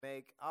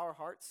make our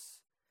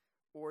hearts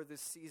or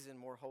this season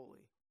more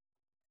holy.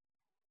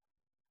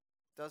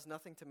 Does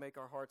nothing to make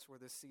our hearts or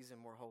this season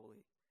more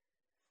holy.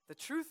 The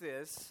truth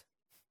is,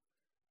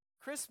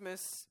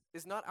 Christmas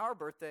is not our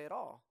birthday at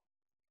all.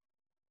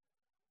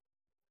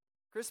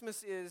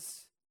 Christmas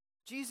is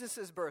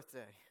Jesus'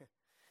 birthday.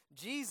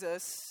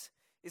 Jesus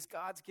is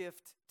God's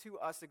gift to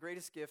us, the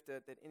greatest gift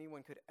that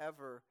anyone could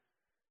ever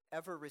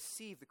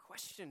receive. The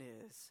question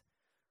is,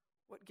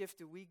 what gift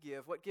do we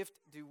give? What gift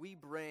do we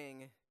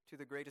bring to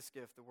the greatest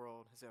gift the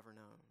world has ever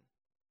known?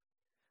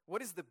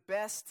 What is the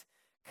best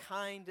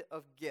kind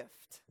of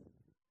gift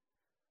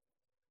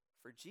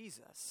for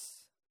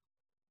Jesus?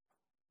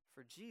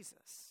 For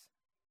Jesus.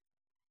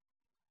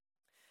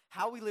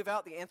 How we live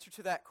out the answer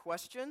to that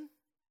question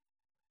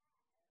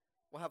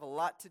will have a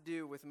lot to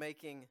do with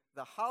making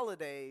the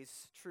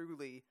holidays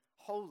truly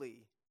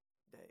holy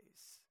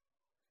days.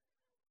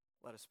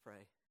 Let us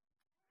pray.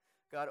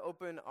 God,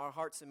 open our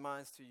hearts and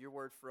minds to your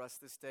word for us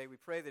this day. We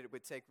pray that it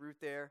would take root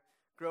there,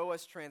 grow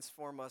us,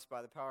 transform us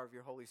by the power of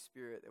your Holy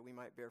Spirit, that we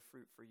might bear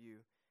fruit for you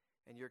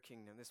and your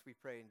kingdom. This we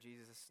pray in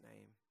Jesus'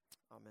 name.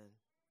 Amen.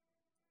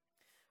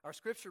 Our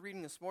scripture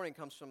reading this morning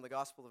comes from the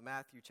Gospel of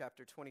Matthew,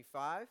 chapter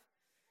 25,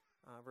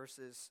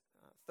 verses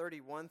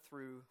 31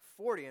 through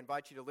 40. I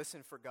invite you to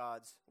listen for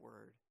God's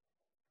word.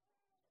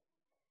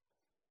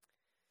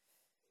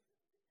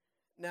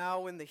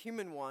 Now, when the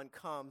human one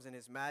comes in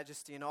his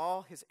majesty and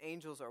all his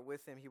angels are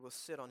with him, he will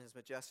sit on his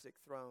majestic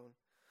throne.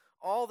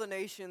 All the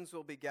nations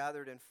will be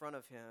gathered in front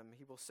of him.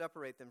 He will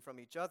separate them from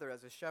each other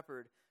as a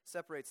shepherd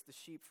separates the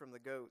sheep from the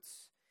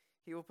goats.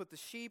 He will put the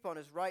sheep on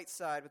his right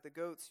side, but the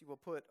goats he will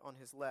put on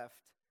his left.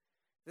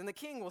 Then the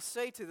king will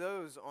say to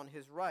those on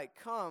his right,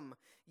 "Come,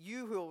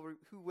 you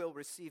who will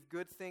receive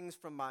good things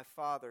from my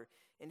Father.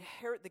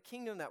 Inherit the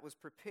kingdom that was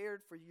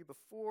prepared for you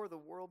before the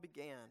world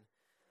began.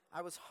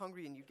 I was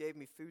hungry and you gave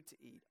me food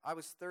to eat. I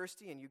was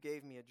thirsty and you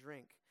gave me a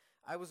drink.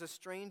 I was a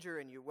stranger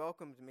and you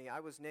welcomed me. I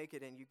was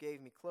naked and you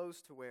gave me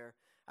clothes to wear.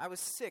 I was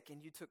sick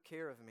and you took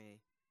care of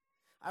me.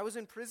 I was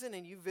in prison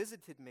and you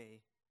visited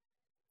me."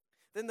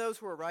 Then those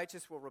who are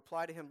righteous will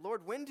reply to him,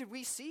 "Lord, when did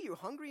we see you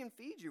hungry and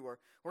feed you,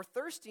 or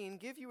thirsty and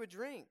give you a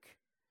drink?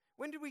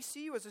 When did we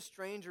see you as a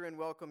stranger and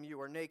welcome you,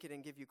 or naked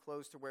and give you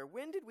clothes to wear?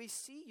 When did we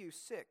see you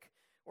sick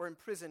or in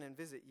prison and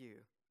visit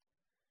you?"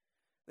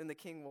 Then the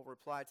king will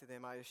reply to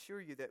them, "I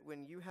assure you that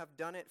when you have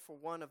done it for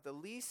one of the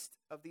least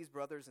of these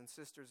brothers and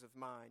sisters of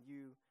mine,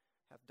 you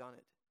have done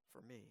it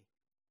for me."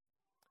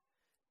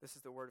 This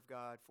is the word of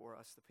God for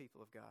us, the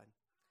people of God.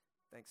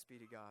 Thanks be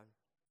to God.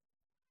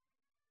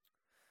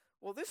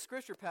 Well, this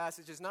scripture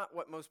passage is not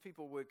what most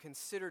people would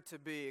consider to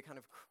be a kind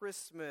of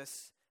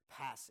Christmas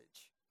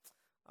passage.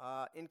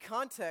 In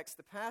context,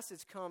 the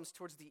passage comes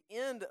towards the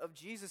end of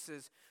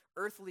Jesus'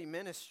 earthly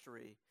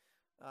ministry,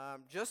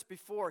 just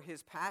before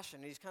his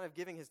passion. He's kind of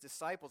giving his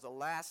disciples a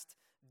last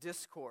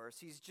discourse.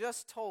 He's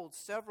just told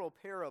several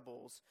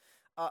parables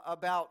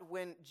about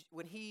when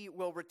he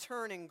will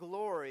return in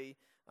glory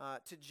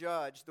to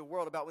judge the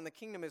world, about when the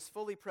kingdom is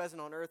fully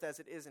present on earth as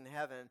it is in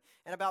heaven,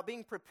 and about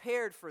being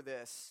prepared for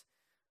this,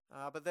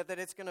 but that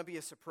it's going to be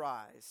a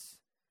surprise.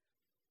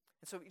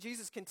 And so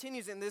Jesus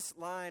continues in this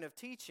line of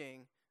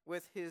teaching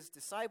with his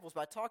disciples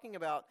by talking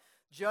about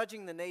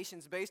judging the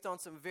nations based on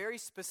some very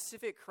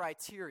specific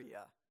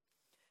criteria.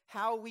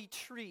 How we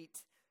treated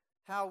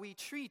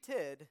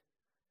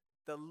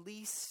the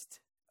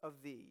least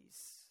of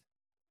these.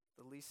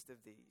 The least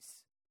of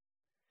these.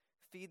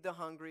 Feed the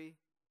hungry,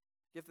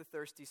 give the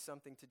thirsty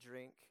something to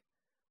drink,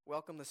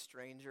 welcome the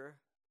stranger,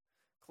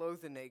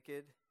 clothe the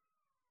naked,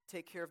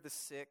 take care of the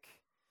sick,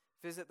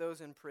 visit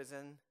those in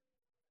prison.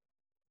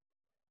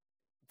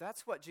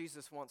 That's what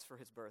Jesus wants for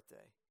his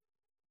birthday.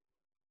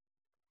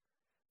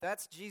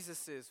 That's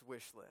Jesus'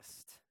 wish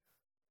list.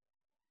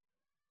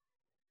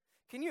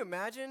 Can you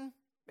imagine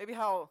maybe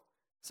how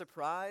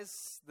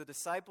surprised the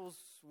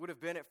disciples would have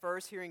been at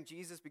first hearing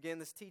Jesus begin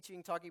this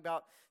teaching, talking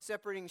about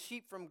separating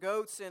sheep from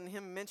goats, and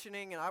him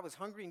mentioning, "And I was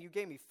hungry and you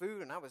gave me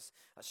food, and I was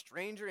a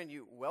stranger and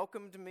you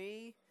welcomed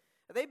me."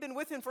 They've been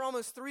with him for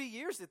almost 3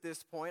 years at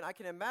this point. I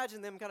can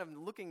imagine them kind of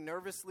looking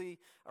nervously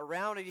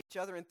around at each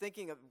other and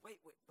thinking of,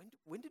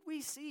 when did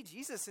we see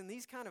Jesus in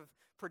these kind of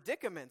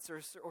predicaments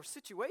or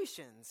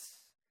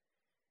situations?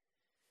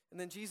 And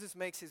then Jesus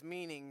makes his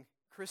meaning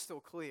crystal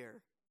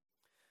clear.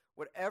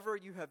 Whatever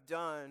you have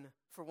done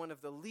for one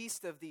of the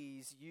least of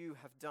these, you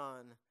have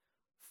done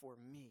for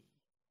me.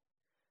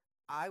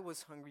 I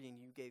was hungry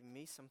and you gave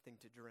me something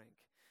to drink.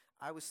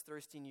 I was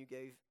thirsty and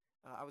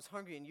I was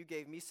hungry and you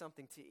gave me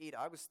something to eat.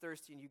 I was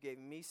thirsty and you gave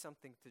me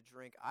something to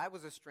drink. I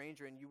was a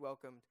stranger and you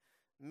welcomed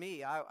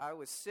me. I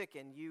was sick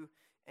and you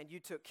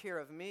took care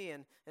of me.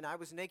 And I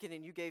was naked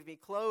and you gave me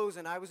clothes.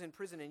 And I was in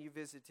prison and you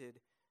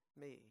visited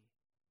me.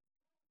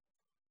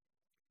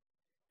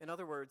 In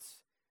other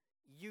words,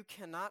 you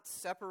cannot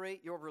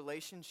separate your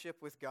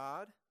relationship with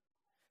God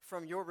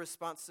from your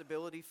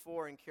responsibility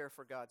for and care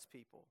for God's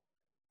people.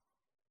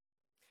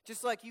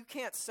 Just like you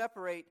can't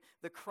separate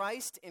the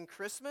Christ in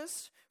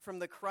Christmas from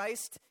the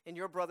Christ in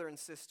your brother and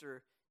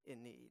sister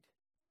in need.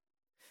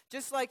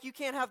 Just like you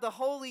can't have the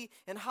holy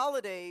and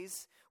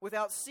holidays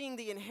without seeing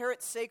the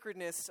inherent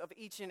sacredness of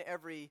each and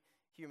every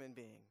human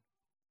being.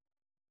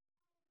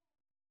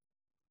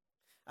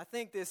 I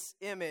think this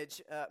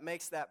image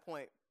makes that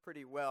point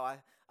pretty well.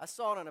 I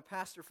saw it on a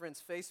pastor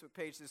friend's Facebook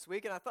page this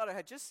week, and I thought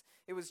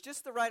it was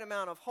just the right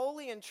amount of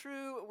holy and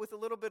true with a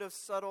little bit of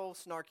subtle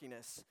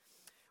snarkiness.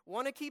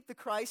 Want to keep the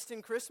Christ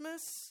in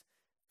Christmas?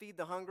 Feed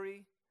the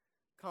hungry,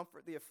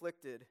 comfort the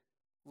afflicted,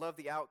 love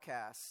the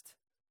outcast,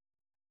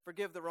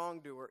 forgive the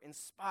wrongdoer,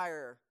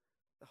 inspire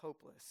the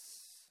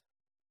hopeless.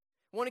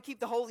 Want to keep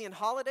the holy and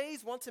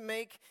holidays? Want to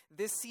make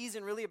this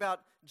season really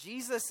about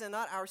Jesus and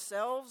not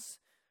ourselves?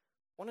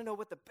 Want to know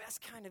what the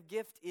best kind of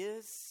gift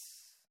is?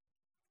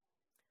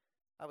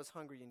 I was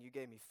hungry and you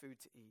gave me food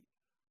to eat.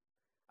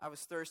 I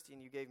was thirsty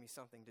and you gave me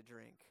something to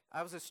drink.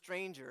 I was a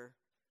stranger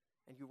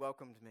and you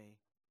welcomed me.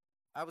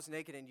 I was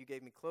naked and you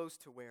gave me clothes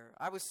to wear.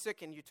 I was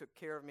sick and you took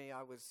care of me.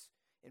 I was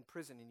in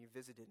prison and you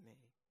visited me.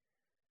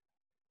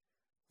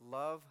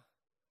 Love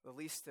the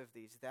least of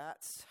these.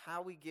 That's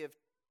how we give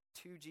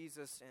to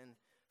Jesus and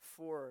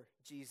for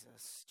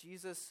Jesus.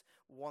 Jesus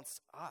wants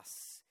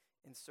us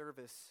in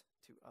service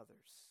to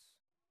others.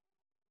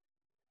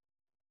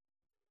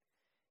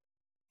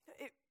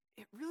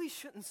 It really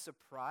shouldn't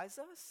surprise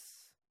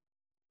us.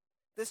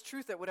 This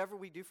truth that whatever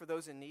we do for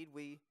those in need,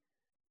 we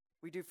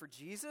do for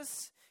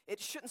Jesus.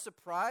 It shouldn't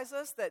surprise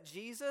us that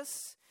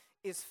Jesus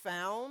is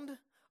found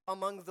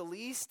among the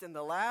least and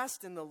the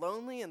last and the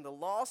lonely and the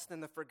lost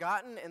and the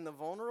forgotten and the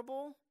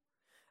vulnerable.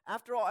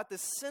 After all, at the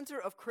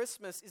center of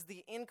Christmas is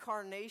the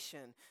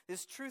incarnation,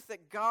 this truth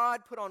that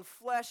God put on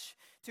flesh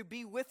to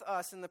be with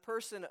us in the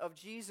person of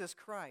Jesus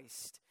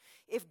Christ.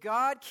 If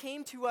God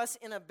came to us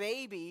in a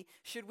baby,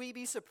 should we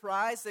be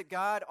surprised that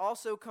God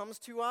also comes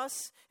to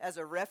us as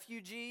a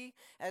refugee,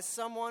 as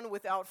someone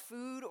without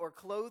food or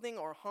clothing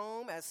or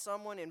home, as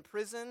someone in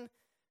prison,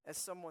 as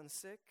someone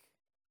sick?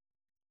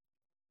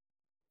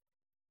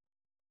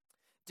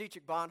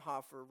 Dietrich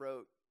Bonhoeffer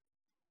wrote,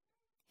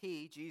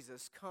 He,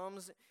 Jesus,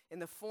 comes in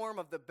the form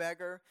of the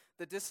beggar,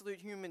 the dissolute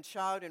human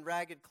child in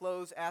ragged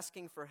clothes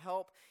asking for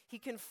help. He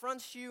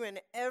confronts you and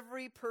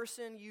every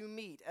person you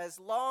meet. As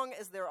long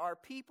as there are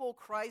people,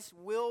 Christ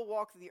will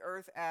walk the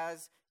earth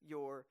as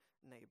your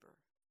neighbor.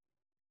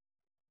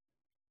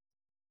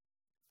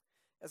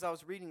 As I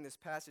was reading this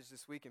passage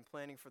this week and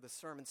planning for the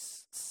sermon,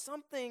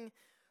 something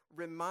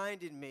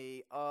reminded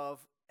me of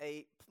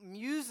a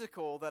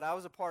musical that I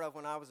was a part of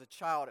when I was a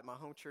child at my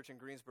home church in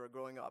Greensboro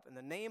growing up. And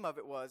the name of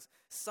it was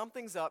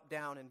Something's Up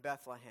Down in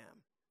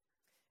Bethlehem.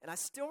 And I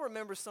still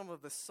remember some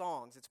of the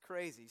songs. It's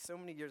crazy, so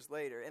many years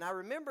later. And I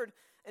remembered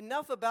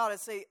enough about it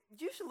to say,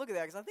 you should look at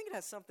that because I think it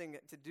has something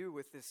to do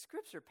with this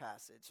scripture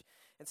passage.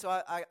 And so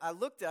I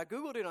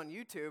Googled it on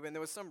YouTube, and there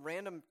was some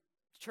random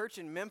church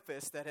in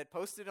Memphis that had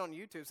posted it on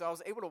YouTube, so I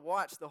was able to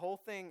watch the whole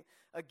thing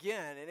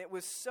again, and it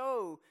was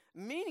so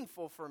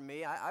meaningful for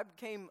me. I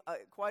became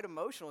quite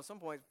emotional at some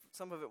point.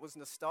 Some of it was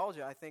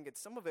nostalgia, I think, and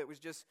some of it was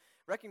just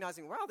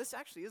recognizing, wow, this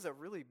actually is a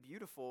really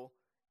beautiful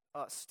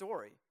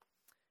story.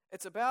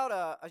 It's about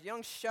a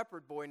young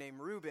shepherd boy named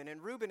Reuben,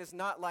 and Reuben is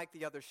not like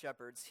the other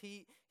shepherds.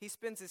 He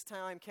spends his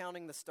time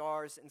counting the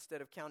stars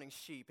instead of counting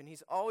sheep, and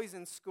he's always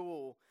in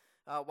school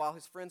while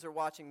his friends are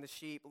watching the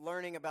sheep,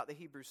 learning about the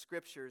Hebrew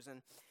scriptures.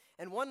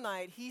 And one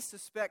night, he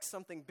suspects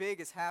something big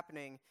is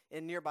happening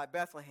in nearby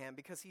Bethlehem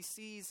because he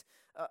sees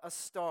a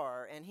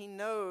star, and he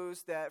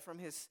knows that from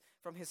his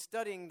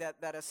studying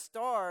that a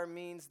star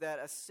means that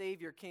a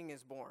Savior King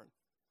is born.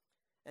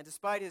 And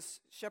despite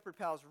his shepherd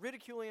pals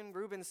ridiculing,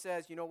 Reuben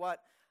says, you know what?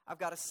 I've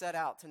got to set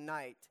out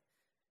tonight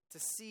to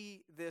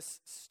see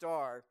this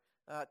star,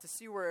 to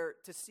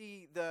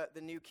see the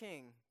new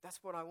king.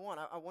 That's what I want.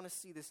 I want to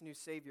see this new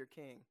Savior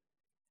King.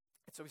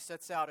 And so he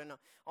sets out, and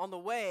on the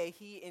way,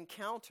 he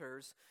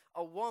encounters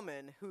a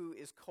woman who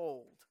is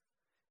cold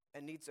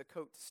and needs a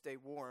coat to stay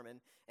warm.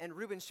 And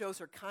Reuben shows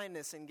her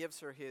kindness and gives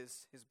her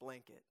his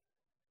blanket.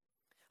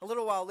 A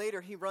little while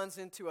later, he runs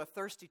into a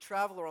thirsty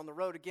traveler on the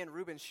road. Again,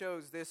 Reuben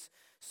shows this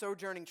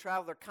sojourning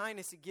traveler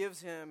kindness. He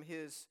gives him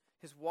his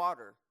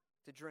water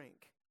to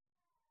drink.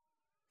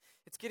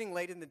 It's getting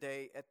late in the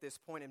day at this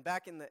point, and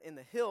back in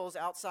the hills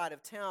outside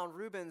of town,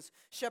 Reuben's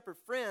shepherd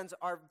friends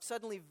are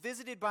suddenly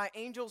visited by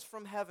angels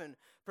from heaven,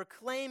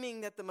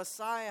 proclaiming that the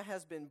Messiah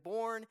has been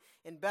born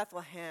in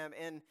Bethlehem.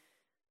 And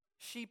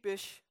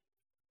sheepish,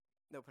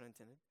 no pun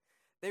intended,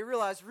 they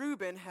realize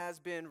Reuben has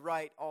been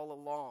right all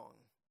along.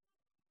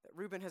 That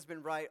Reuben has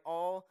been right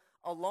all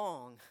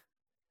along.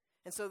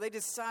 And so they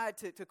decide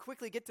to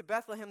quickly get to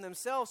Bethlehem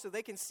themselves so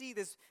they can see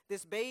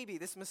this baby,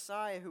 this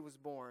Messiah who was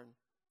born.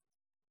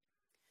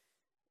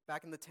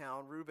 Back in the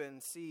town,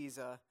 Reuben sees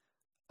a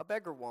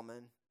beggar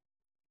woman.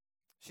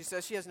 She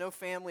says she has no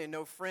family and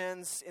no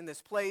friends in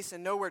this place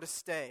and nowhere to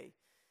stay.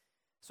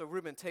 So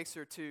Reuben takes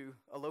her to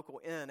a local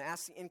inn,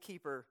 asks the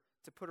innkeeper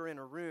to put her in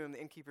a room.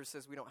 The innkeeper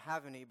says, we don't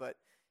have any, but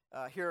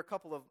here are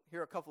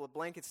a couple of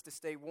blankets to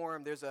stay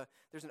warm. There's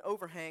an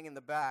overhang in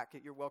the back.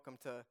 You're welcome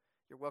to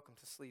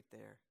sleep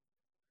there.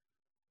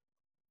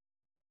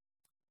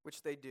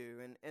 Which they do.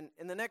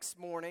 And the next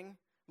morning,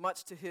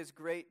 much to his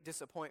great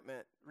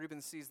disappointment,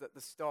 Reuben sees that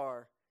the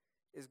star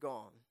is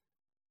gone.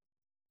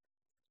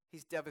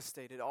 He's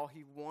devastated. All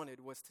he wanted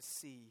was to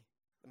see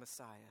the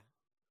Messiah.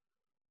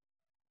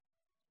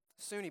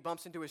 Soon he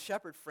bumps into his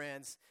shepherd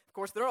friends. Of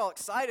course, they're all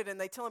excited, and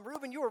they tell him,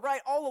 Reuben, you were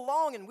right all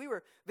along, and we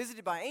were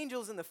visited by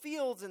angels in the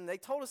fields, and they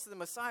told us that the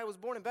Messiah was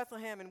born in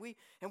Bethlehem, and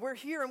we're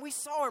here, and we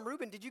saw him.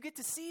 Reuben, did you get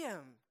to see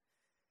him?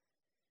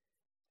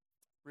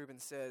 Reuben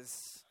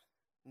says,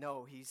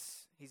 no,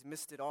 he's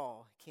missed it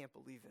all. He can't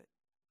believe it.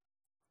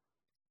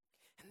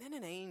 And then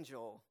an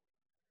angel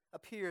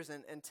appears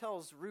and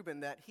tells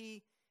Reuben that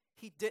he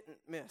didn't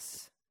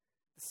miss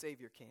the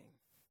Savior King.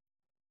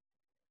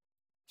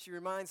 She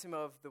reminds him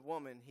of the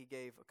woman he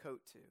gave a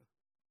coat to,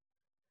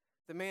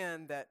 the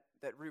man that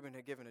Reuben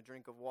had given a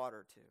drink of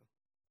water to,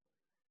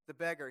 the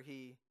beggar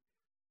he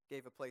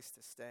gave a place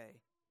to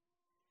stay.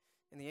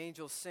 And the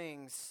angel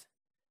sings,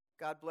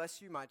 God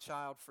bless you, my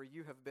child, for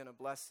you have been a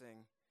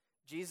blessing.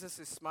 Jesus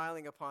is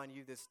smiling upon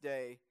you this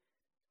day,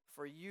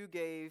 for you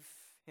gave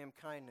him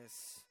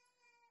kindness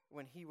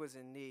when he was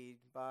in need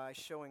by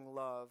showing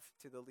love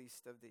to the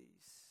least of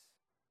these.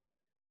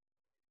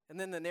 And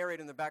then the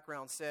narrator in the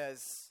background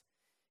says,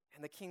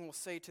 and the king will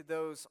say to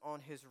those on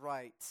his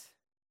right,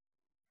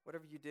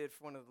 whatever you did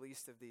for one of the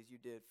least of these, you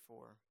did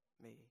for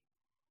me.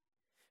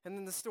 And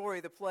then the story,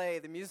 the play,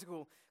 the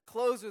musical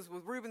closes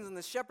with Reuben and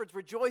the shepherds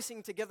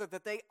rejoicing together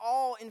that they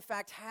all, in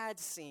fact, had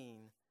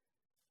seen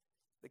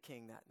the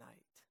king that night.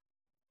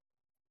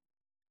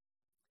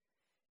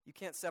 You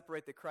can't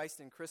separate the Christ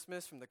in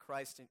Christmas from the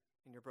Christ in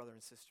your brother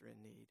and sister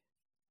in need.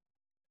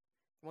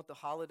 You want the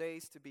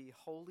holidays to be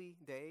holy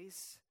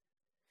days?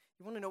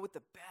 You want to know what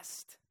the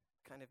best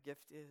kind of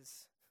gift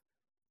is?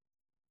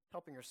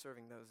 Helping or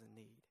serving those in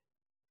need.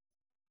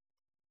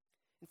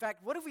 In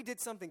fact, what if we did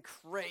something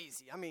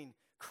crazy? I mean,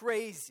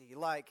 crazy,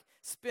 like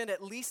spend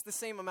at least the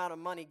same amount of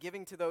money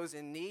giving to those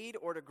in need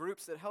or to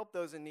groups that help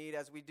those in need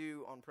as we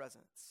do on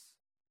presents?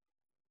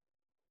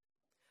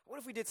 What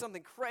if we did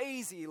something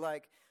crazy,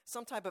 like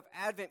some type of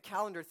Advent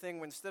calendar thing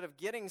where instead of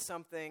getting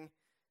something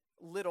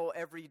little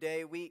every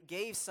day, we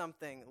gave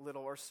something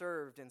little or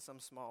served in some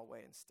small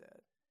way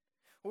instead?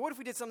 Or what if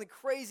we did something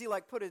crazy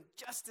like put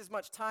just as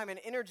much time and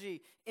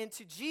energy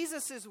into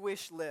Jesus'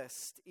 wish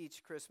list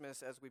each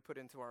Christmas as we put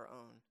into our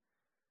own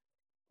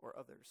or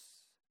others?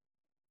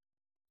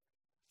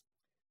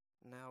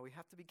 Now, we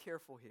have to be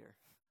careful here.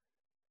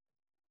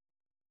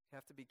 We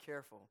have to be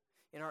careful.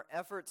 In our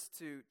efforts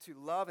to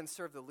love and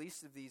serve the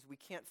least of these, we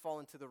can't fall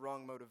into the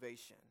wrong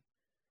motivation.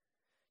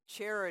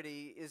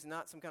 Charity is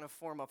not some kind of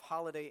form of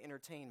holiday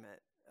entertainment,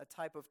 a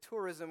type of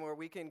tourism where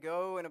we can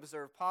go and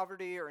observe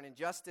poverty or an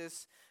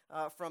injustice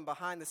from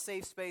behind the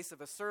safe space of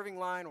a serving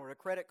line or a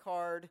credit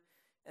card,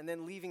 and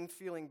then leaving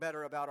feeling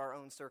better about our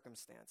own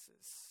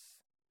circumstances.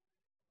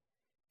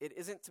 It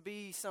isn't to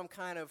be some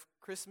kind of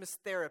Christmas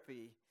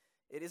therapy.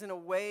 It isn't a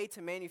way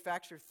to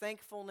manufacture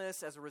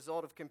thankfulness as a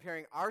result of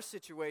comparing our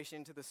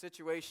situation to the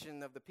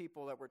situation of the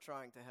people that we're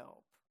trying to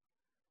help.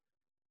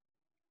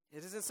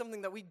 It isn't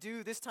something that we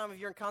do this time of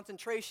year in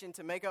concentration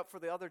to make up for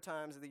the other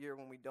times of the year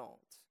when we don't.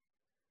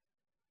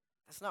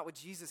 That's not what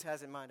Jesus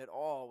has in mind at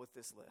all with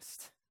this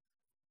list.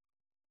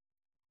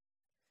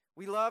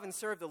 We love and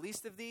serve the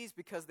least of these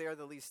because they are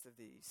the least of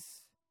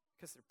these,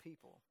 because they're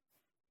people.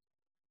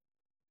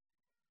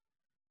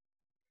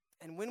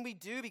 And when we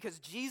do, because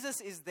Jesus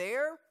is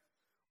there,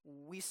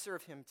 we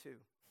serve him too.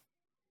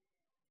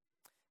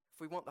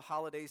 If we want the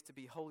holidays to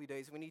be holy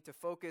days, we need to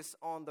focus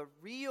on the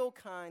real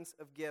kinds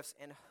of gifts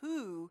and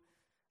who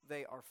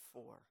they are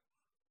for.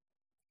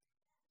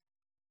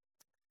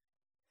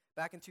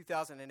 Back in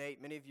 2008,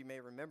 many of you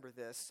may remember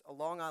this, a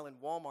Long Island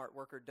Walmart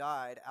worker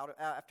died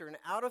after an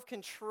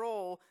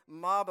out-of-control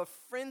mob of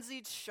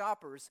frenzied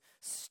shoppers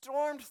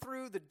stormed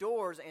through the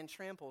doors and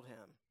trampled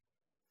him.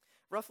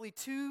 Roughly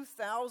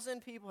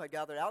 2,000 people had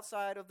gathered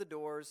outside of the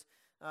doors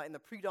in the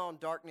pre-dawn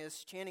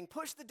darkness, chanting,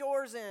 "Push the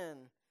doors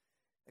in!"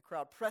 The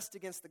crowd pressed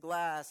against the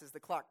glass as the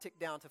clock ticked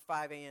down to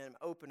 5 a.m.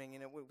 opening,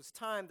 and it was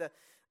time.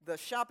 The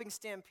shopping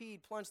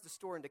stampede plunged the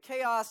store into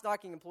chaos,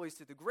 knocking employees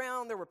to the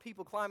ground. There were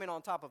people climbing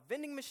on top of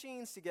vending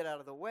machines to get out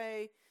of the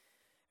way.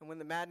 And when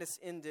the madness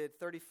ended,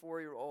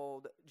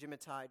 34-year-old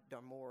Jimitai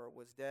Darmour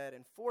was dead,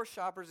 and 4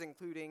 shoppers,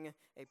 including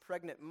a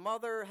pregnant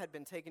mother, had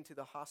been taken to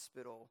the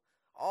hospital,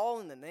 all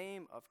in the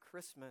name of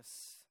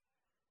Christmas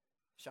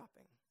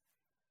shopping.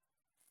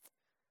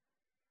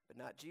 But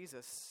not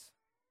Jesus.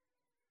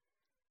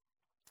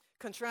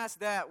 Contrast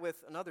that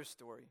with another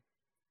story.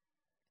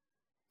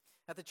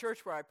 At the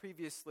church where I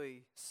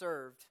previously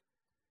served,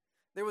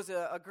 there was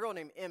a girl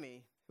named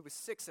Emmy who was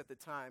 6 at the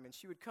time, and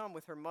she would come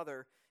with her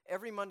mother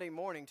every Monday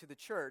morning to the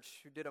church,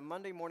 who did a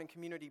Monday morning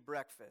community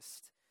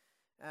breakfast,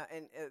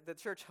 and the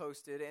church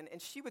hosted,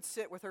 and she would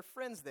sit with her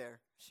friends there,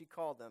 she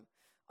called them,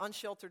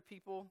 unsheltered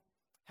people,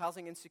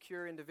 housing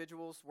insecure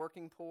individuals,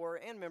 working poor,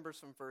 and members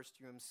from First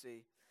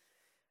UMC.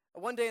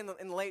 One day in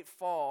the late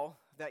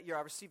fall that year,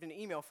 I received an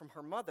email from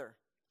her mother,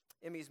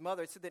 Emmy's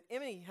mother. It said that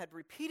Emmy had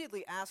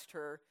repeatedly asked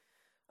her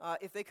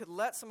if they could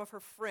let some of her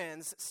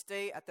friends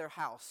stay at their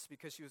house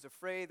because she was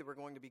afraid they were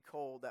going to be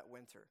cold that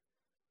winter.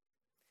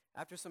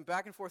 After some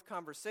back and forth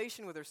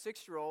conversation with her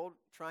 6-year-old,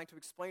 trying to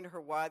explain to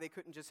her why they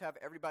couldn't just have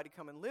everybody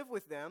come and live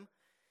with them,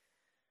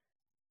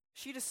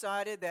 she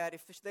decided that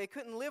if they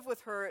couldn't live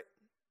with her,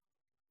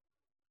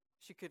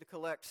 she could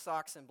collect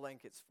socks and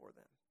blankets for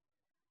them.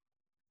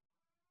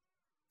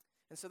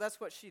 And so that's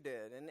what she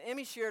did. And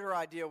Emmy shared her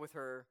idea with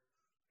her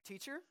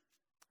teacher,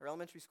 her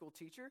elementary school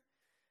teacher.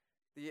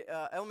 The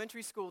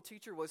elementary school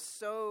teacher was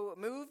so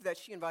moved that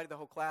she invited the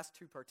whole class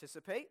to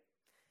participate.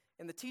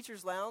 In the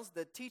teacher's lounge,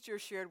 the teacher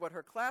shared what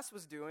her class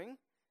was doing,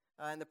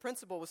 and the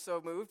principal was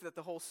so moved that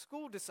the whole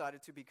school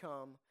decided to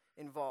become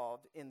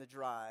involved in the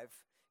drive.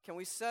 Can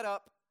we set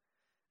up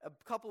a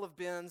couple of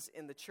bins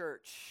in the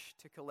church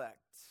to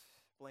collect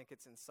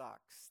blankets and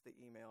socks? The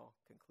email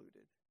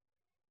concluded.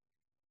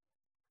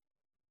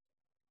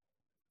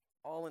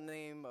 All in the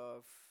name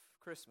of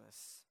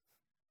Christmas,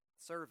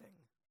 serving.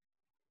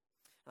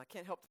 And I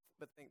can't help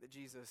but think that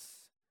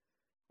Jesus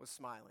was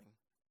smiling.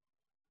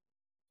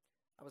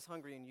 I was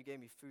hungry and you gave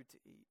me food to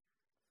eat.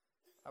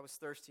 I was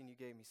thirsty and you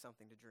gave me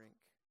something to drink.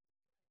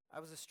 I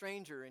was a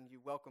stranger and you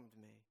welcomed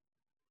me.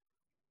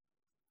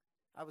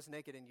 I was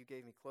naked and you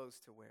gave me clothes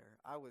to wear.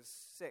 I was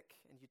sick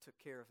and you took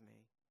care of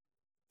me.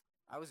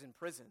 I was in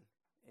prison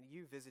and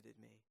you visited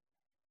me.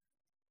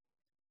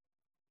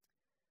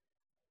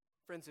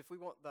 Friends, if we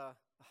want the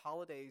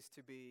holidays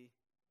to be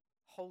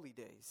holy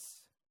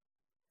days,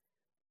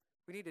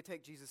 we need to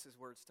take Jesus'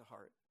 words to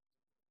heart.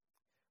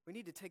 We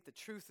need to take the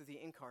truth of the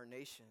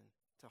incarnation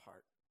to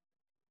heart.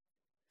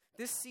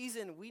 This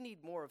season, we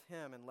need more of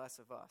him and less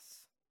of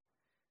us.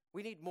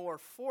 We need more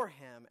for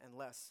him and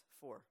less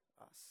for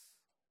us.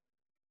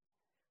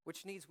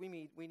 Which means we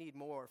need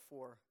more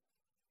for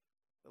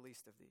the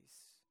least of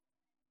these.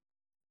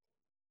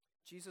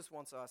 Jesus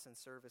wants us in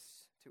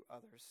service to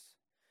others,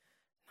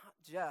 not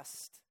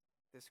just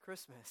this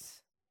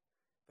Christmas,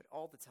 but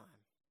all the time.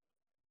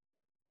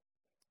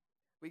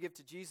 We give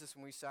to Jesus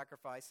when we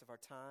sacrifice of our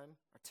time,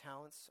 our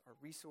talents, our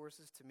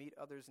resources to meet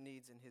others'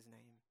 needs in his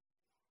name.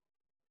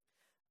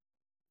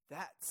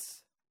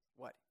 That's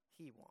what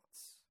he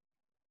wants.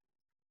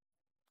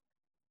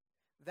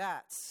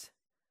 That's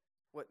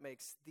what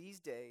makes these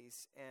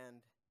days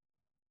and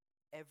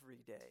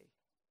every day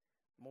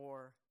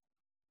more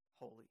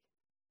holy.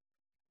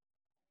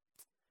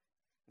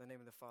 In the name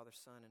of the Father,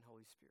 Son, and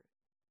Holy Spirit.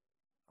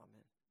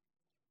 Amen.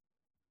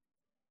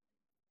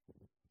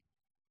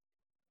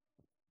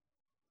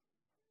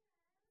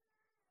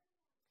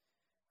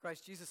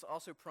 Christ Jesus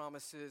also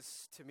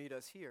promises to meet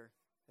us here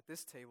at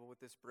this table with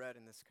this bread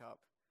and this cup.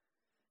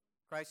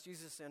 Christ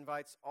Jesus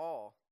invites all